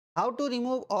How to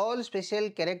remove all special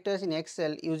characters in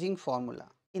Excel using formula.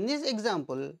 In this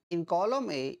example, in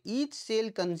column A, each cell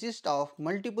consists of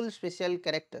multiple special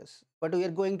characters. But we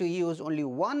are going to use only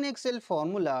one Excel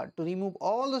formula to remove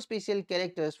all the special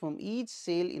characters from each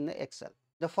cell in the Excel.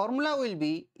 The formula will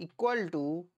be equal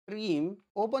to trim,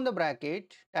 open the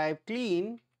bracket, type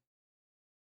clean,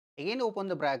 again open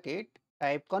the bracket,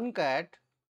 type concat,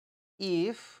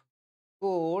 if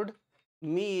code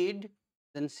mid,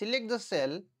 then select the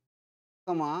cell,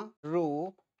 comma,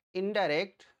 row,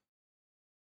 indirect,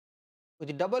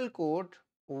 with double quote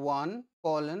 1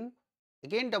 colon,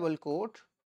 again double quote,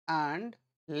 and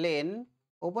len,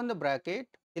 open the bracket,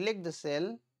 select the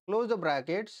cell, close the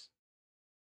brackets,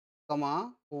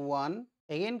 comma 1,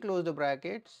 again close the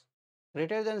brackets,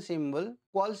 greater than symbol,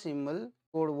 equal symbol,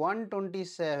 code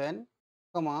 127,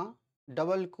 comma,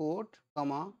 double quote,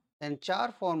 comma, then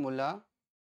char formula,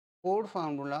 code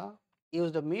formula,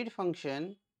 use the mid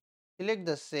function, select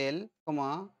the cell,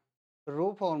 comma,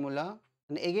 row formula,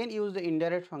 and again use the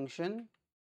indirect function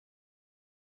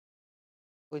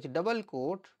with double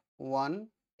quote 1,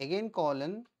 again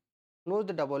colon, close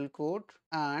the double quote,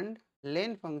 and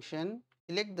len function,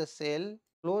 select the cell,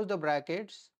 close the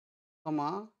brackets,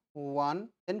 comma 1,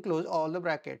 then close all the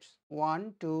brackets.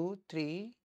 1, 2,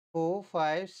 3, 4,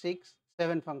 5, 6,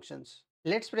 7 functions.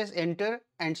 Let's press enter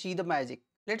and see the magic.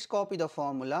 Let's copy the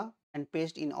formula and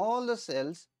paste in all the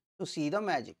cells to see the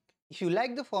magic. If you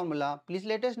like the formula, please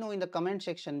let us know in the comment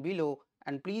section below,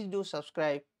 and please do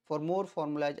subscribe for more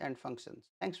formulas and functions.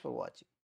 Thanks for watching.